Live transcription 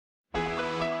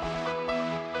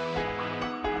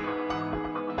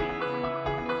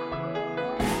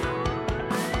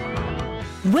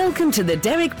Welcome to the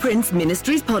Derek Prince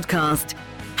Ministries podcast,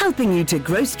 helping you to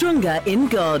grow stronger in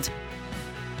God.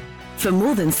 For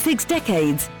more than 6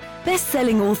 decades,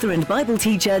 best-selling author and Bible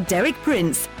teacher Derek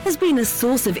Prince has been a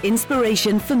source of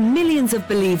inspiration for millions of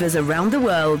believers around the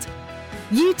world.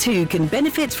 You too can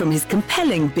benefit from his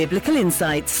compelling biblical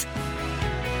insights.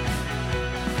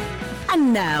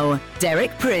 And now,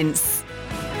 Derek Prince.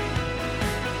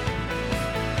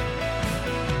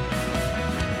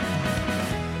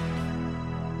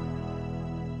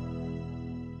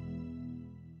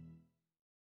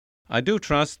 I do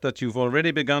trust that you've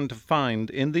already begun to find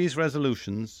in these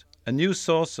resolutions a new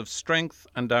source of strength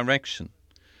and direction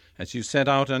as you set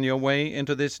out on your way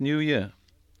into this new year.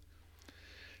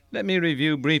 Let me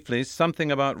review briefly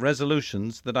something about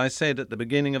resolutions that I said at the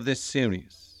beginning of this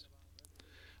series.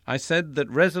 I said that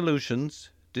resolutions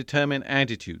determine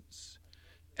attitudes,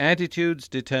 attitudes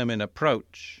determine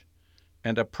approach,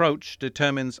 and approach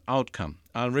determines outcome.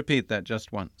 I'll repeat that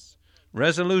just once.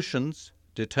 Resolutions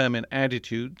determine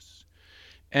attitudes,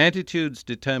 attitudes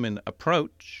determine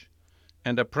approach,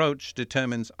 and approach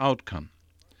determines outcome.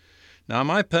 Now,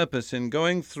 my purpose in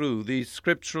going through these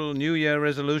scriptural New Year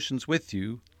resolutions with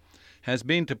you has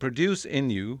been to produce in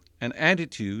you an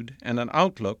attitude and an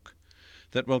outlook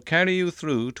that will carry you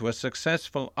through to a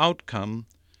successful outcome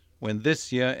when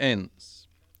this year ends.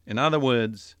 In other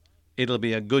words, it'll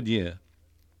be a good year.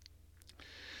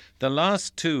 The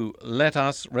last 2 let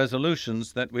us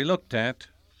resolutions that we looked at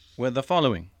were the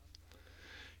following.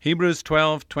 Hebrews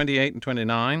 12:28 and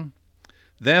 29.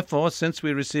 Therefore, since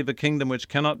we receive a kingdom which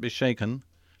cannot be shaken,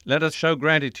 let us show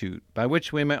gratitude, by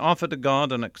which we may offer to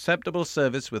God an acceptable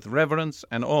service with reverence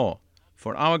and awe,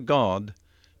 for our God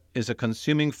is a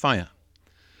consuming fire.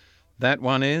 That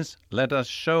one is, let us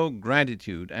show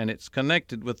gratitude, and it's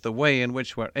connected with the way in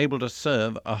which we're able to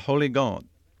serve a holy God.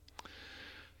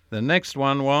 The next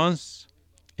one was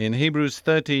in Hebrews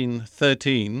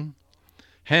 13:13,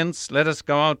 hence let us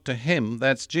go out to him,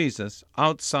 that's Jesus,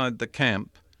 outside the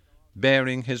camp,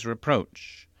 bearing his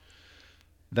reproach.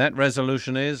 That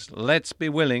resolution is, let's be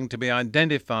willing to be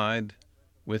identified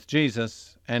with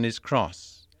Jesus and his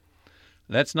cross.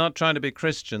 Let's not try to be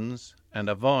Christians and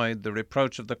avoid the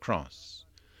reproach of the cross.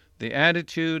 The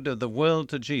attitude of the world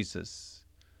to Jesus,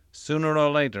 sooner or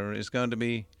later, is going to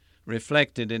be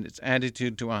reflected in its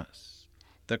attitude to us.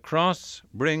 The cross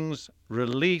brings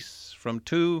release from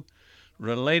 2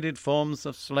 related forms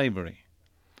of slavery.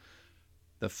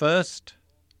 The first,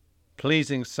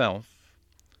 pleasing self.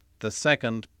 The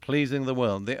second, pleasing the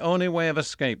world. The only way of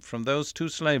escape from those 2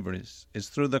 slaveries is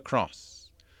through the cross.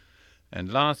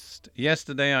 And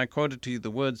yesterday I quoted to you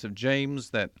the words of James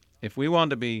that if we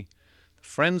want to be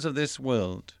friends of this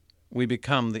world, we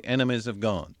become the enemies of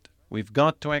God. We've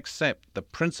got to accept the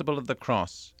principle of the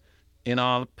cross in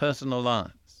our personal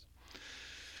lives.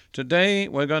 Today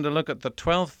we're going to look at the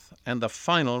 12th and the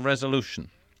final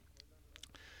resolution.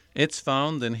 It's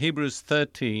found in Hebrews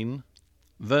 13,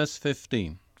 verse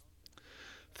 15.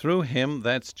 Through him,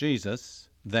 that's Jesus,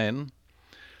 then,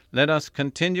 let us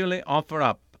continually offer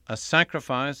up a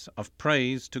sacrifice of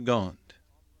praise to God.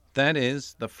 That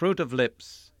is, the fruit of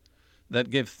lips that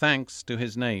give thanks to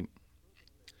his name.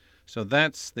 So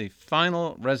that's the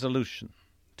final resolution.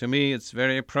 To me, it's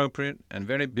very appropriate and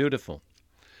very beautiful.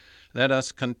 Let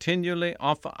us continually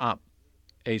offer up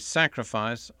a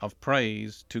sacrifice of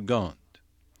praise to God.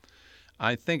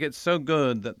 I think it's so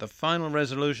good that the final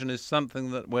resolution is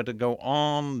something that we're to go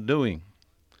on doing.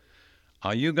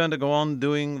 Are you going to go on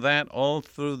doing that all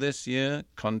through this year,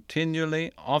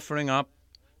 continually offering up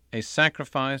a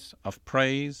sacrifice of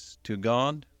praise to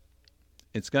God?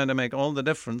 It's going to make all the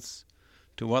difference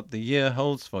to what the year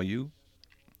holds for you.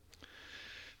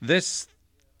 This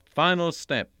final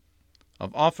step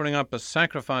of offering up a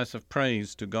sacrifice of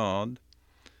praise to God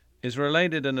is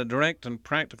related in a direct and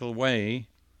practical way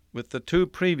with the 2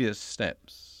 previous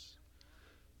steps,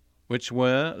 which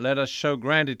were, let us show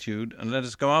gratitude and let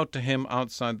us go out to him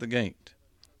outside the gate.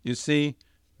 You see,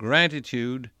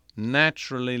 gratitude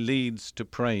naturally leads to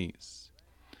praise.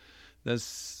 There's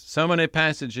so many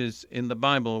passages in the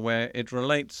Bible where it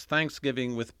relates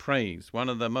thanksgiving with praise. One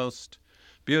of the most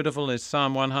beautiful is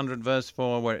Psalm 100, verse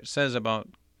 4, where it says about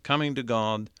coming to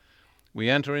God, we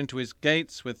enter into his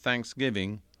gates with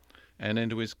thanksgiving and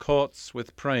into his courts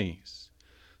with praise.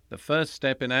 The first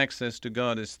step in access to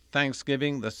God is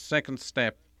thanksgiving. The second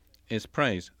step is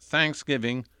praise.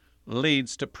 Thanksgiving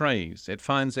leads to praise. It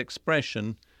finds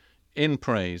expression in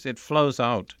praise. It flows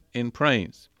out in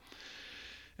praise.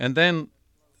 And then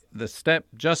the step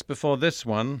just before this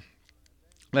one,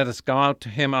 let us go out to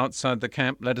him outside the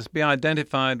camp. Let us be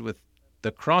identified with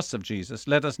the cross of Jesus.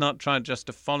 Let us not try just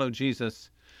to follow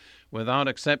Jesus without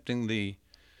accepting the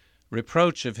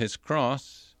reproach of his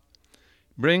cross,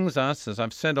 brings us, as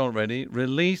I've said already,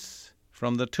 release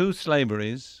from the two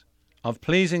slaveries of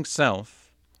pleasing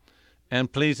self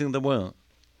and pleasing the world.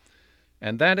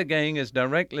 And that again is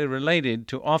directly related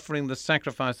to offering the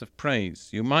sacrifice of praise.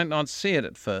 You might not see it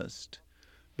at first,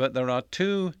 but there are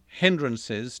two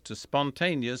hindrances to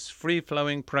spontaneous,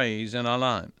 free-flowing praise in our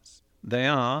lives. They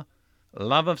are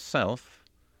love of self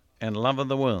and love of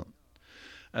the world.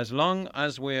 As long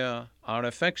as our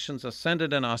affections are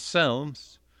centered in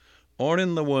ourselves or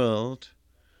in the world,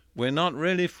 we're not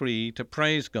really free to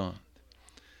praise God.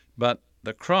 But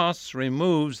the cross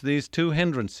removes these two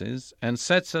hindrances and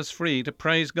sets us free to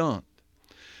praise God.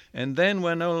 And then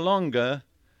we're no longer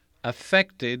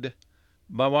affected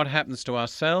by what happens to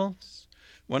ourselves.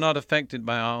 We're not affected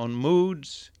by our own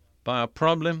moods, by our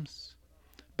problems,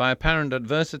 by apparent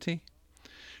adversity.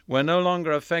 We're no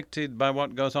longer affected by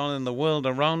what goes on in the world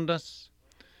around us.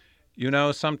 You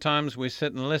know, sometimes we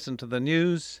sit and listen to the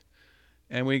news,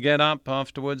 and we get up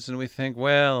afterwards and we think,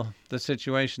 well, the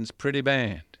situation's pretty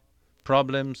bad.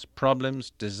 Problems,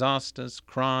 disasters,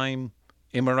 crime,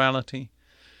 immorality.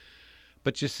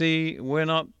 But you see, we're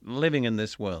not living in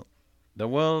this world. The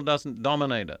world doesn't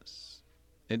dominate us.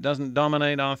 It doesn't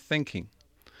dominate our thinking.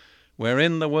 We're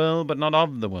in the world, but not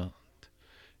of the world.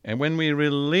 And when we're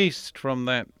released from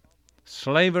that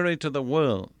slavery to the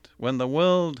world, when the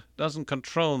world doesn't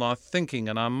control our thinking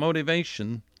and our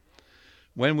motivation,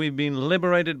 when we've been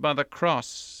liberated by the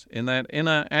cross in that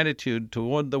inner attitude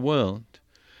toward the world,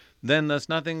 then there's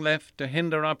nothing left to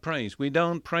hinder our praise. We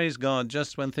don't praise God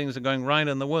just when things are going right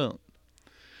in the world.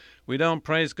 We don't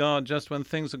praise God just when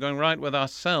things are going right with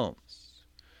ourselves.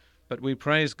 But we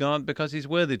praise God because He's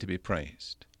worthy to be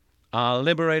praised. Our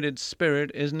liberated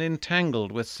spirit isn't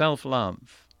entangled with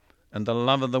self-love and the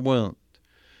love of the world.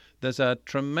 There's a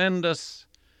tremendous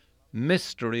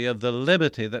mystery of the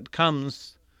liberty that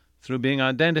comes through being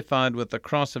identified with the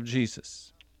cross of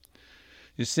Jesus.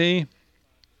 You see,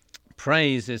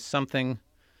 praise is something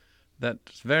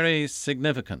that's very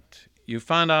significant. You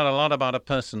find out a lot about a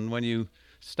person when you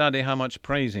study how much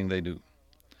praising they do.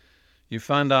 You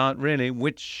find out really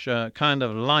which kind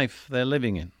of life they're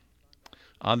living in.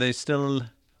 Are they still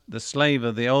the slave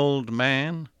of the old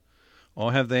man,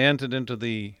 or have they entered into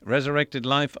the resurrected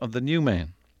life of the new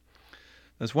man?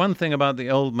 There's one thing about the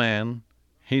old man,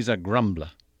 he's a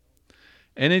grumbler.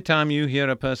 Anytime you hear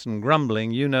a person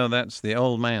grumbling, you know that's the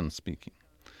old man speaking.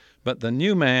 But the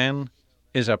new man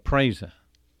is a praiser.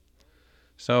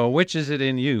 So which is it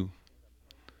in you?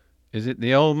 Is it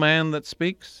the old man that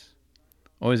speaks,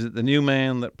 or is it the new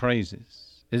man that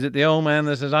praises? Is it the old man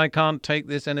that says, I can't take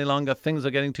this any longer, things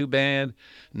are getting too bad,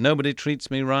 nobody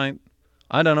treats me right,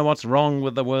 I don't know what's wrong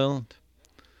with the world?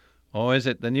 Or is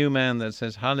it the new man that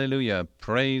says, hallelujah,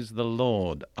 praise the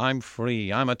Lord, I'm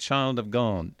free, I'm a child of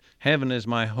God, heaven is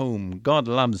my home, God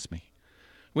loves me?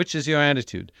 Which is your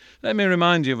attitude? Let me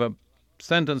remind you of a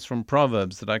sentence from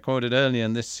Proverbs that I quoted earlier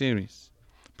in this series.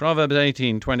 Proverbs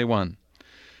 18:21.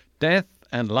 Death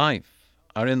and life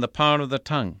are in the power of the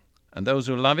tongue, and those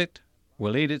who love it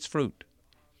will eat its fruit.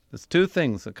 There's two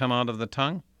things that come out of the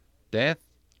tongue: death,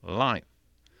 life.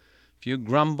 If you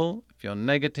grumble, if you're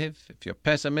negative, if you're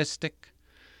pessimistic,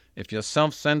 if you're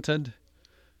self-centered,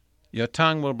 your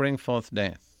tongue will bring forth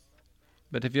death.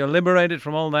 But if you're liberated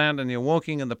from all that and you're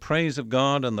walking in the praise of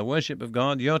God and the worship of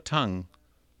God, your tongue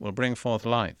will bring forth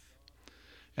life.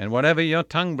 And whatever your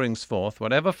tongue brings forth,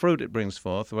 whatever fruit it brings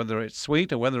forth, whether it's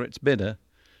sweet or whether it's bitter,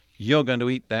 you're going to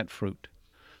eat that fruit.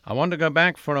 I want to go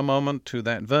back for a moment to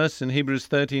that verse in Hebrews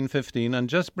 13:15 and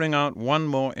just bring out one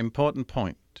more important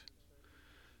point.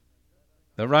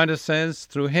 The writer says,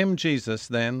 through him, Jesus,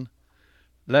 then,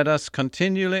 let us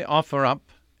continually offer up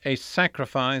a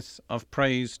sacrifice of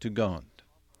praise to God.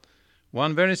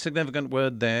 One very significant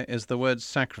word there is the word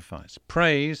sacrifice.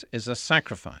 Praise is a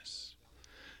sacrifice.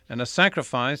 And a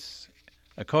sacrifice,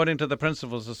 according to the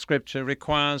principles of Scripture,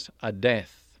 requires a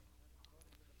death.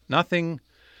 Nothing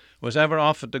was ever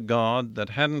offered to God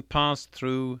that hadn't passed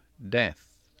through death.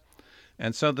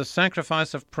 And so the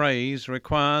sacrifice of praise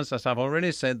requires, as I've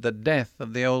already said, the death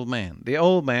of the old man. The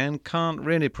old man can't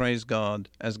really praise God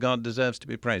as God deserves to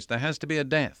be praised. There has to be a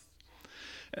death.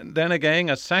 And then again,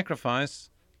 a sacrifice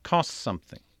costs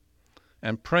something,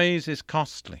 and praise is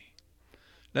costly.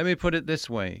 Let me put it this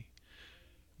way.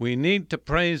 We need to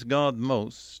praise God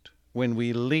most when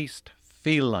we least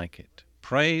feel like it.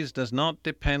 Praise does not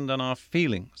depend on our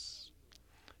feelings.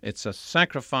 It's a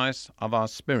sacrifice of our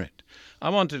spirit.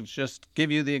 I want to just give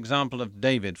you the example of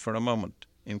David for a moment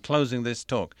in closing this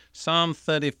talk. Psalm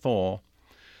 34,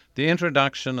 the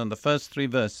introduction and the first 3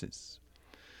 verses.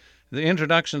 The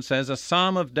introduction says, a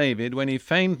psalm of David when he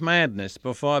feigned madness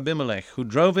before Abimelech, who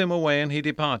drove him away and he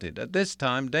departed. At this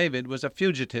time, David was a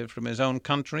fugitive from his own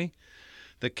country.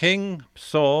 The king,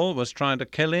 Saul, was trying to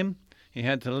kill him. He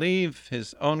had to leave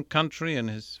his own country and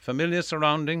his familiar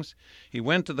surroundings. He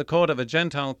went to the court of a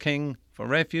Gentile king for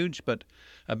refuge, but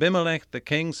Abimelech, the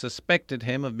king, suspected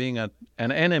him of being an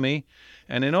enemy,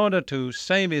 and in order to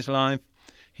save his life,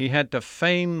 he had to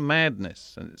feign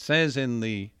madness. And it says in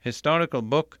the historical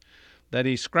book that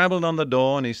he scrabbled on the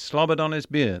door and he slobbered on his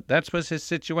beard. That was his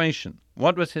situation.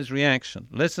 What was his reaction?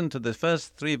 Listen to the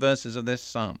first 3 verses of this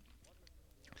psalm.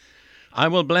 I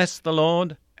will bless the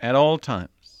Lord at all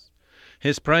times.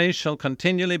 His praise shall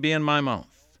continually be in my mouth.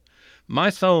 My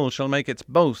soul shall make its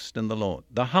boast in the Lord.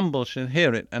 The humble shall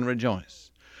hear it and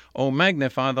rejoice. O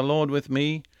magnify the Lord with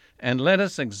me, and let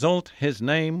us exalt his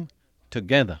name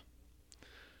together.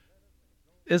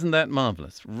 Isn't that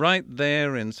marvelous? Right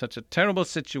there in such a terrible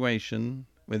situation,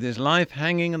 with his life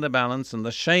hanging in the balance and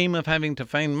the shame of having to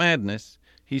feign madness,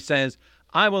 he says,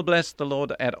 I will bless the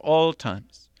Lord at all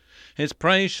times. His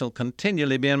praise shall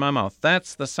continually be in my mouth.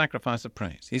 That's the sacrifice of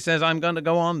praise. He says, I'm going to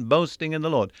go on boasting in the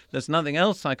Lord. There's nothing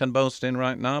else I can boast in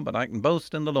right now, but I can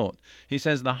boast in the Lord. He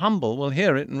says, the humble will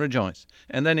hear it and rejoice.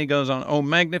 And then he goes on, oh,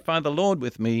 magnify the Lord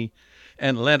with me,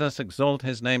 and let us exalt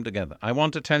his name together. I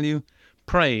want to tell you,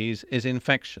 praise is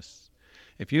infectious.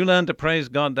 If you learn to praise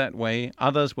God that way,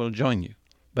 others will join you.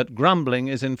 But grumbling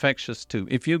is infectious too.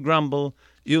 If you grumble,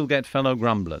 you'll get fellow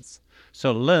grumblers.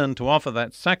 So learn to offer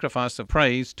that sacrifice of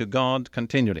praise to God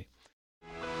continually.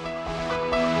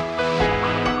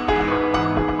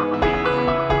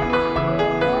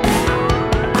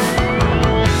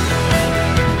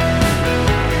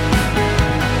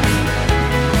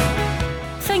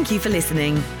 Thank you for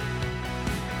listening.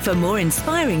 For more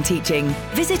inspiring teaching,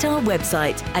 visit our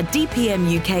website at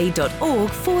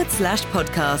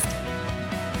dpmuk.org/podcast.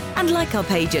 And like our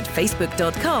page at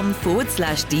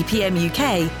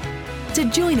facebook.com/dpmuk to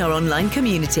join our online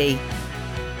community.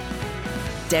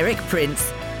 Derek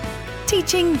Prince,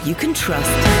 teaching you can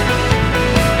trust.